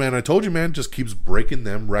 Spider-Man, I told you, man, just keeps breaking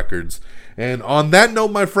them records. And on that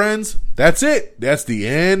note, my friends, that's it. That's the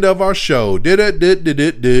end of our show.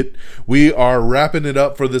 We are wrapping it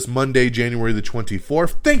up for this Monday, January the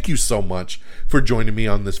 24th. Thank you so much for joining me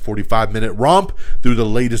on this 45-minute romp through the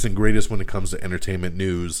latest and greatest when it comes to entertainment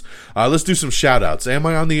news. Let's do some shout-outs.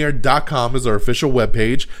 AmIOnTheAir.com is our official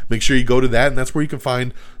webpage. Make sure you go to that, and that's where you can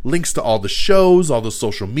find links to all the shows, all the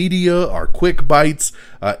social media, our quick bites,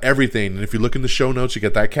 everything. And if you look in the show notes, you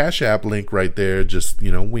get that Cash App link right there. Just,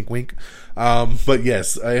 wink, wink. But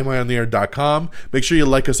yes, AmIOnTheAir.com. Make sure you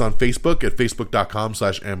like us on Facebook at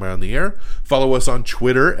Facebook.com/AmIOnTheAir. Follow us on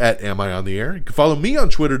Twitter at AmIOnTheAir. You can follow me on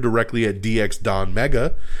Twitter directly at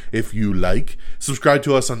DXDonMega if you like. Subscribe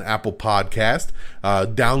to us on Apple Podcast.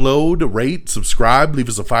 Download, rate, subscribe, leave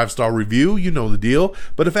us a 5-star review. You know the deal.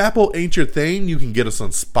 But if Apple ain't your thing, you can get us on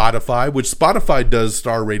Spotify, which Spotify does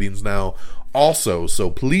star ratings now also, so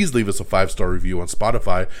please leave us a 5-star review on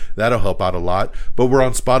Spotify. That'll help out a lot. But we're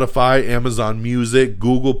on Spotify, Amazon Music,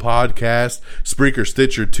 Google Podcast, Spreaker,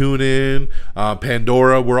 Stitcher, TuneIn,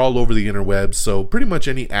 Pandora. We're all over the interwebs, so pretty much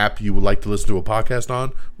any app you would like to listen to a podcast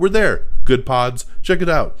on, we're there. Good Pods, check it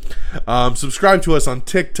out. Subscribe to us on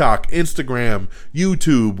TikTok, Instagram,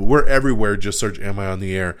 YouTube. We're everywhere. Just search Am I on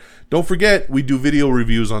the Air. Don't forget, we do video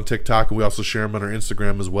reviews on TikTok, and we also share them on our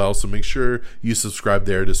Instagram as well, so make sure you subscribe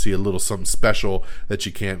there to see a little something special that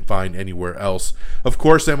you can't find anywhere else. Of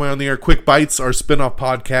course, Am I on the Air? Quick Bites, our spin-off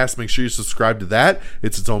podcast. Make sure you subscribe to that.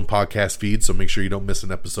 It's its own podcast feed, so make sure you don't miss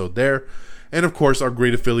an episode there. And, of course, our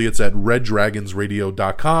great affiliates at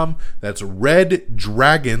RedDragonsRadio.com. That's Red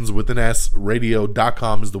Dragons with an S,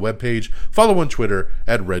 radio.com is the webpage. Follow on Twitter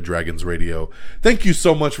at Red Dragons Radio. Thank you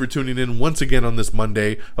so much for tuning in once again on this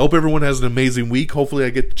Monday. I hope everyone has an amazing week. Hopefully I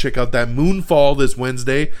get to check out that Moonfall this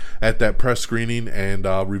Wednesday at that press screening and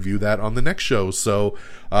review that on the next show. So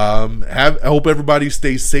I hope everybody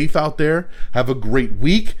stays safe out there. Have a great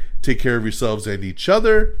week. Take care of yourselves and each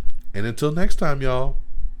other. And until next time, y'all.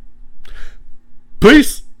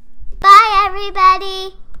 Peace. Bye.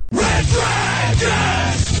 everybody. Red Dragon!